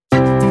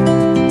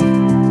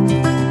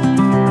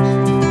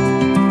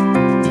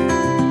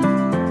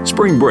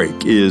Spring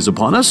break is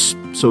upon us,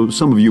 so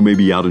some of you may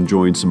be out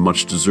enjoying some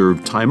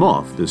much-deserved time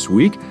off this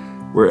week.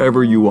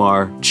 Wherever you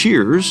are,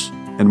 cheers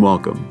and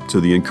welcome to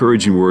the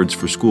Encouraging Words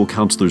for School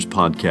Counselors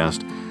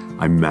podcast.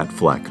 I'm Matt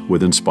Fleck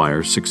with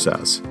Inspire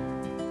Success.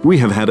 We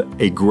have had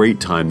a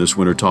great time this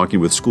winter talking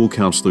with school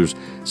counselors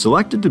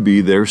selected to be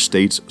their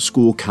state's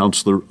School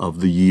Counselor of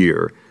the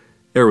Year.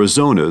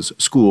 Arizona's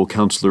School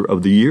Counselor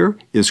of the Year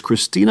is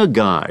Christina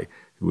Guy,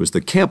 who is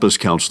the campus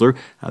counselor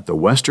at the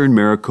Western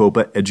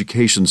Maricopa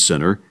Education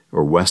Center,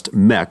 or West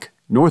MEC,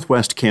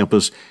 Northwest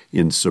Campus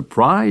in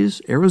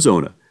Surprise,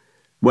 Arizona.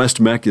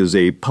 West MEC is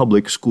a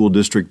public school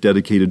district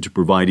dedicated to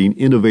providing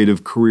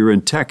innovative career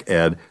and tech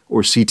ed,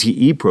 or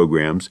CTE,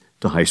 programs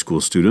to high school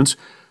students,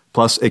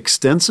 plus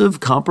extensive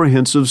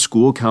comprehensive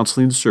school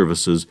counseling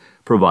services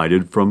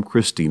provided from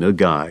Christina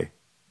Guy.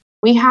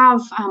 We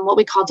have what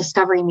we call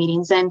discovery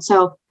meetings. And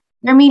so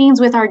they're meetings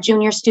with our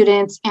junior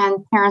students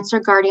and parents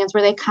or guardians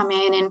where they come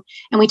in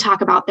and we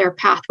talk about their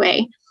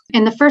pathway.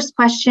 And the first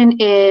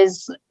question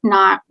is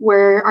not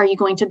where are you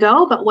going to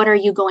go, but what are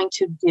you going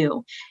to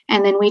do?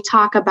 And then we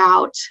talk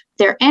about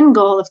their end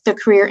goal of the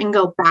career and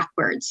go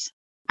backwards.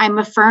 I'm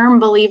a firm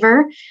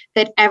believer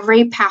that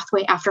every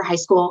pathway after high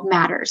school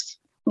matters.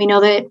 We know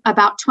that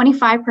about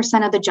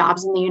 25% of the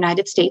jobs in the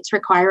United States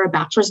require a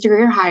bachelor's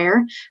degree or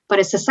higher, but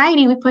as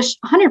society, we push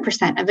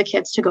 100% of the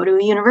kids to go to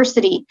a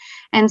university.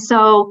 And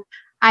so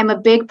I'm a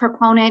big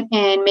proponent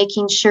in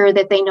making sure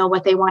that they know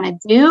what they want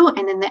to do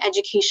and then the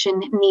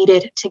education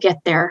needed to get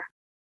there.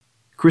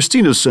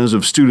 Christina says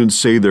if students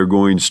say they're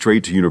going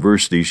straight to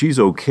university, she's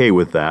okay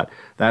with that.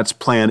 That's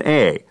plan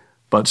A.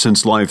 But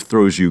since life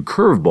throws you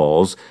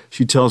curveballs,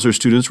 she tells her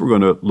students we're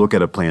going to look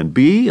at a plan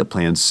B, a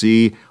plan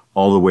C,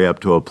 all the way up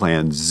to a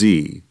plan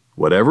Z,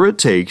 whatever it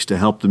takes to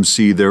help them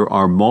see there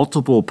are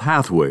multiple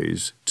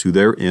pathways to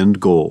their end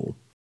goal.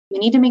 We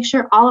need to make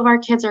sure all of our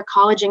kids are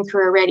college and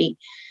career ready.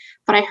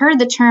 But I heard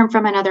the term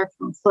from another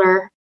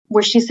counselor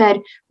where she said,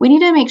 we need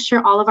to make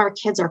sure all of our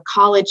kids are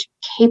college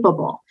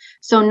capable.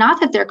 So not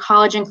that they're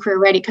college and career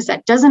ready, because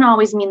that doesn't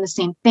always mean the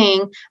same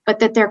thing, but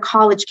that they're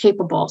college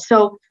capable.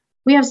 So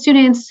we have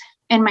students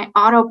in my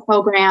auto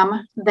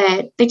program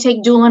that they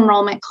take dual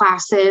enrollment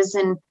classes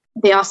and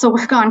they also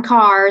work on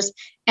cars,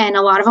 and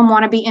a lot of them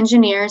want to be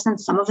engineers and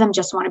some of them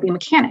just want to be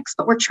mechanics,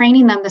 but we're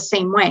training them the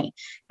same way.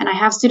 And I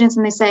have students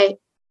and they say,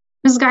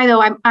 Mrs. Guy,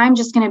 though, I'm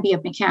just going to be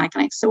a mechanic.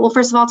 And I said, well,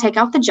 first of all, take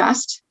out the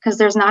just, because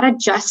there's not a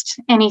just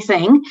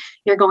anything.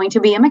 You're going to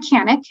be a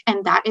mechanic,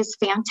 and that is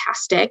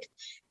fantastic.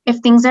 If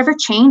things ever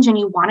change and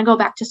you want to go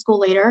back to school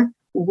later,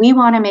 we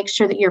want to make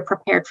sure that you're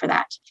prepared for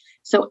that.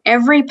 So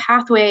every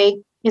pathway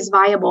is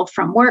viable,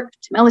 from work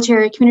to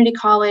military, community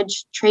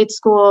college, trade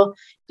school,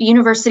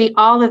 university,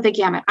 all of the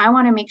gamut. I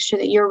want to make sure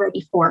that you're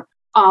ready for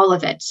all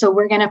of it. So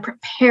we're going to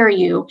prepare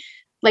you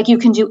like you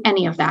can do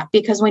any of that,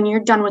 because when you're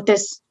done with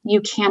this,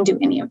 you can do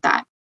any of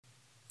that.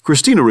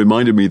 Christina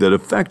reminded me that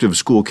effective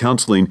school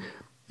counseling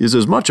is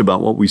as much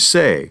about what we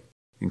say,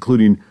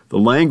 including the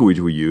language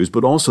we use,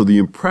 but also the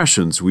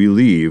impressions we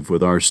leave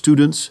with our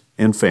students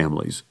and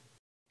families.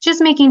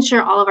 Just making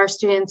sure all of our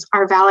students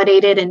are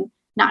validated and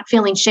not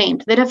feeling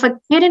shamed. That if a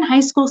kid in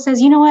high school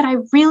says, you know what, I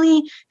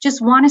really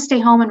just want to stay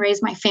home and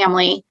raise my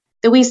family,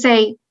 that we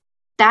say,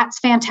 that's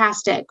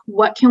fantastic.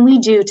 What can we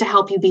do to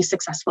help you be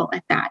successful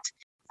at that?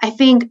 I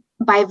think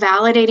by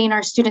validating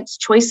our students'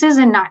 choices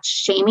and not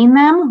shaming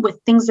them with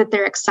things that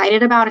they're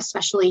excited about,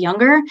 especially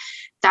younger,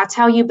 that's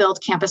how you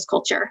build campus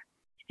culture.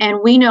 And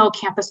we know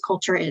campus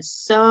culture is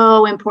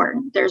so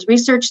important. There's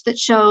research that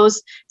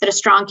shows that a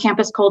strong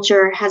campus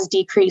culture has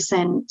decrease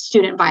in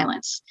student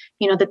violence,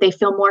 that they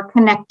feel more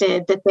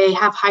connected, that they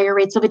have higher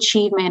rates of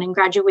achievement and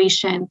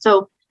graduation.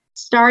 So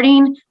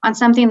starting on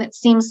something that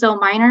seems so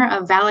minor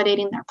of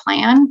validating their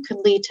plan could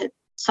lead to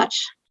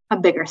such a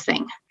bigger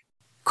thing.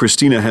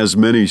 Christina has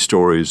many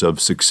stories of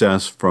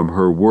success from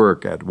her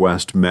work at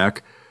West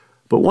MEC,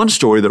 but one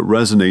story that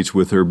resonates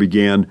with her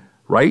began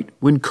right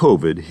when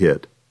COVID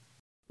hit.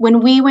 When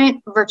we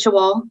went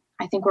virtual,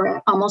 I think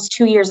we're almost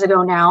 2 years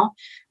ago now,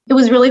 it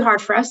was really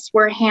hard for us.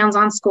 We're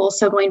hands-on school,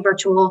 so going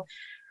virtual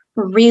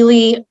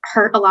really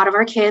hurt a lot of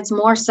our kids,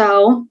 more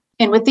so,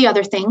 and with the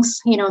other things,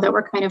 that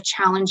were kind of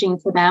challenging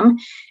for them.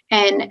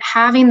 And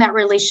having that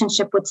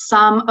relationship with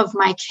some of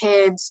my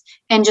kids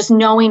and just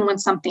knowing when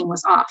something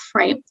was off,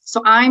 right?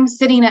 So I'm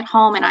sitting at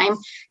home and I'm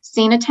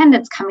seeing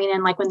attendance coming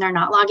in, like when they're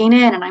not logging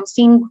in, and I'm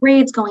seeing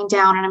grades going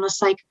down, and I'm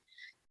just like,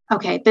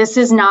 okay, this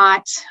is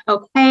not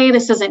okay.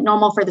 This isn't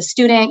normal for the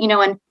student,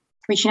 and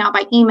reaching out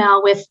by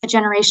email with a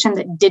generation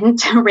that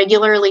didn't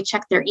regularly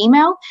check their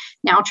email,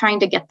 now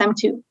trying to get them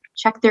to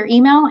check their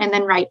email and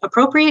then write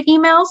appropriate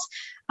emails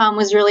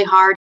was really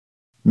hard.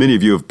 Many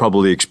of you have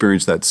probably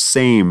experienced that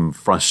same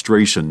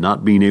frustration,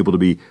 not being able to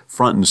be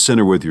front and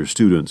center with your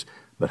students,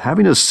 but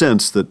having a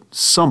sense that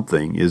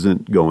something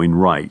isn't going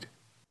right.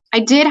 I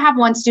did have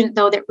one student,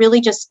 though, that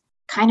really just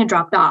kind of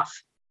dropped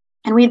off.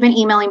 And we had been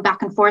emailing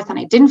back and forth, and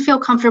I didn't feel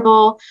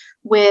comfortable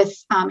with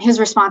his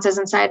responses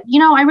and said,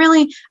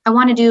 I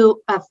want to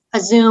do a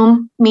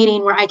Zoom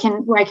meeting where I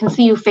can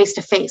see you face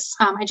to face.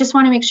 I just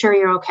want to make sure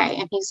you're okay.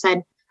 And he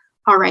said,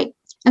 all right.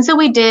 And so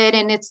we did,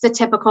 and it's the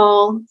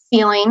typical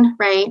feeling,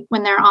 right,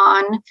 when they're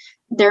on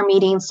their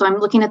meetings. So I'm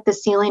looking at the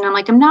ceiling. I'm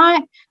like, I'm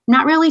not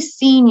really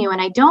seeing you,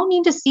 and I don't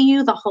need to see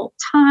you the whole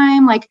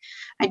time. Like,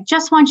 I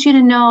just want you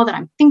to know that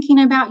I'm thinking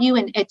about you.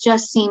 And it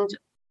just seemed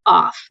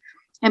off.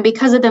 And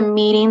because of the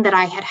meeting that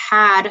I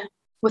had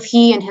with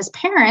he and his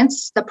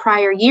parents the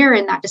prior year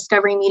in that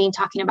discovery meeting,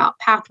 talking about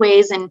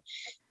pathways, and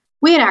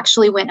we had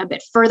actually went a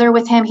bit further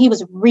with him. He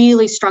was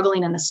really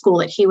struggling in the school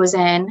that he was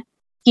in.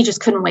 He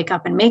just couldn't wake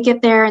up and make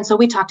it there. And so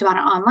we talked about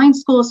an online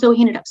school. So he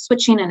ended up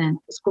switching, and then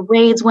his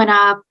grades went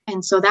up.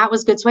 And so that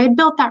was good. So I had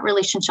built that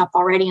relationship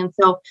already. And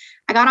so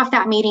I got off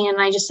that meeting and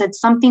I just said,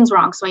 something's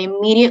wrong. So I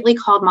immediately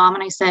called mom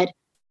and I said,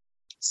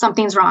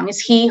 something's wrong.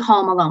 Is he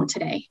home alone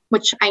today?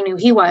 Which I knew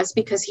he was,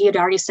 because he had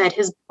already said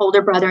his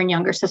older brother and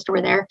younger sister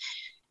were there.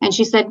 And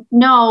she said,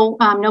 no,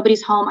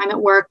 nobody's home. I'm at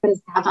work, but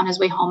his dad's on his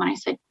way home. And I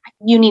said,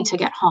 you need to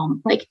get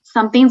home. Like,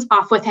 something's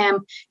off with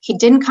him. He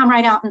didn't come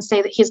right out and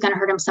say that he's going to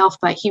hurt himself,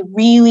 but he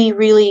really,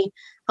 really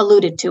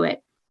alluded to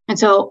it. And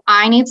so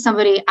I need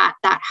somebody at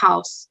that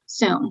house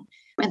soon.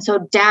 And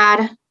so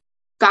dad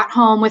got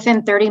home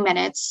within 30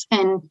 minutes.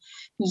 And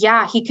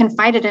yeah, he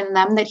confided in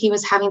them that he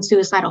was having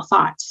suicidal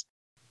thoughts.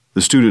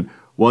 The student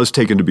was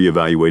taken to be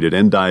evaluated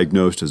and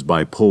diagnosed as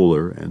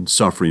bipolar and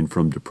suffering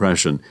from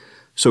depression.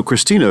 So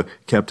Christina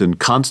kept in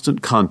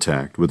constant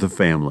contact with the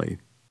family.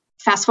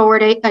 Fast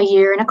forward a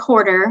year and a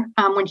quarter,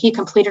 when he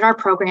completed our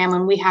program,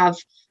 and we have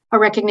a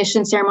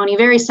recognition ceremony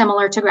very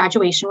similar to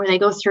graduation where they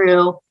go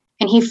through,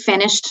 and he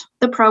finished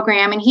the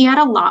program, and he had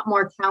a lot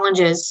more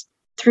challenges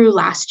through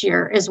last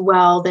year as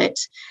well that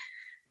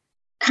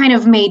kind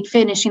of made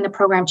finishing the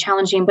program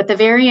challenging. But the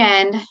very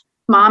end,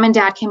 mom and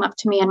dad came up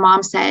to me and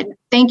mom said,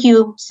 thank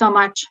you so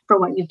much for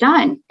what you've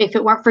done. If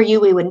it weren't for you,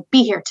 we wouldn't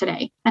be here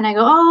today. And I go,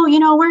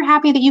 oh, we're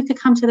happy that you could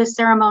come to this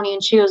ceremony.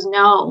 And she goes,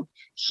 no,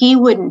 he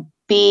wouldn't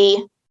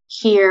be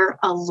here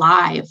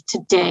alive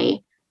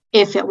today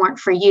if it weren't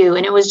for you.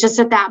 And it was just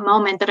at that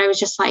moment that I was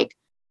just like,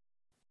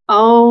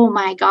 oh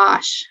my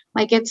gosh,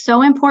 like, it's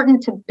so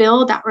important to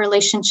build that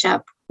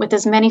relationship with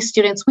as many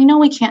students. We know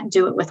we can't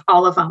do it with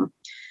all of them,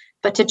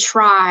 but to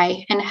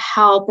try and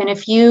help. And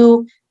if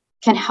you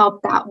can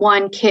help that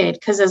one kid,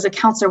 because as a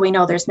counselor, we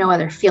know there's no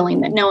other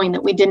feeling than knowing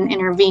that we didn't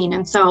intervene.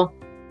 And so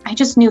I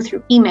just knew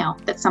through email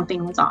that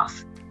something was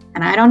off.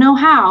 And I don't know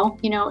how,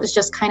 it was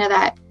just kind of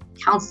that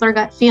counselor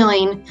gut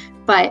feeling.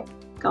 But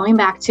going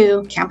back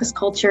to campus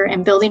culture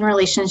and building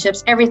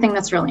relationships, everything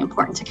that's really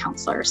important to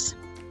counselors.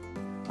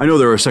 I know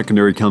there are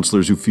secondary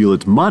counselors who feel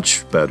it's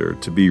much better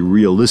to be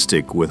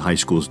realistic with high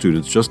school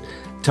students. Just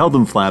tell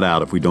them flat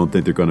out if we don't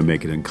think they're going to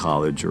make it in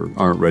college or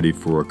aren't ready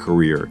for a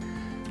career.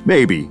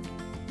 Maybe.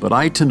 But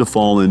I tend to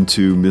fall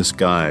into Miss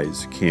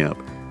Guy's camp.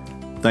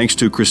 Thanks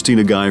to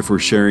Christina Guy for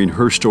sharing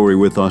her story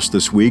with us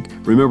this week.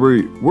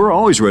 Remember, we're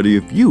always ready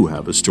if you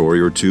have a story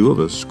or two of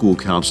a school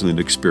counseling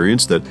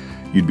experience that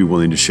you'd be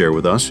willing to share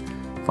with us.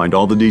 Find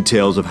all the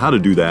details of how to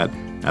do that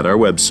at our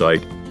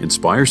website,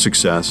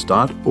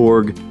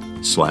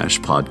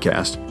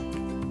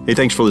 inspiresuccess.org/podcast. Hey,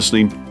 thanks for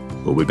listening.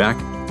 We'll be back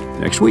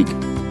next week.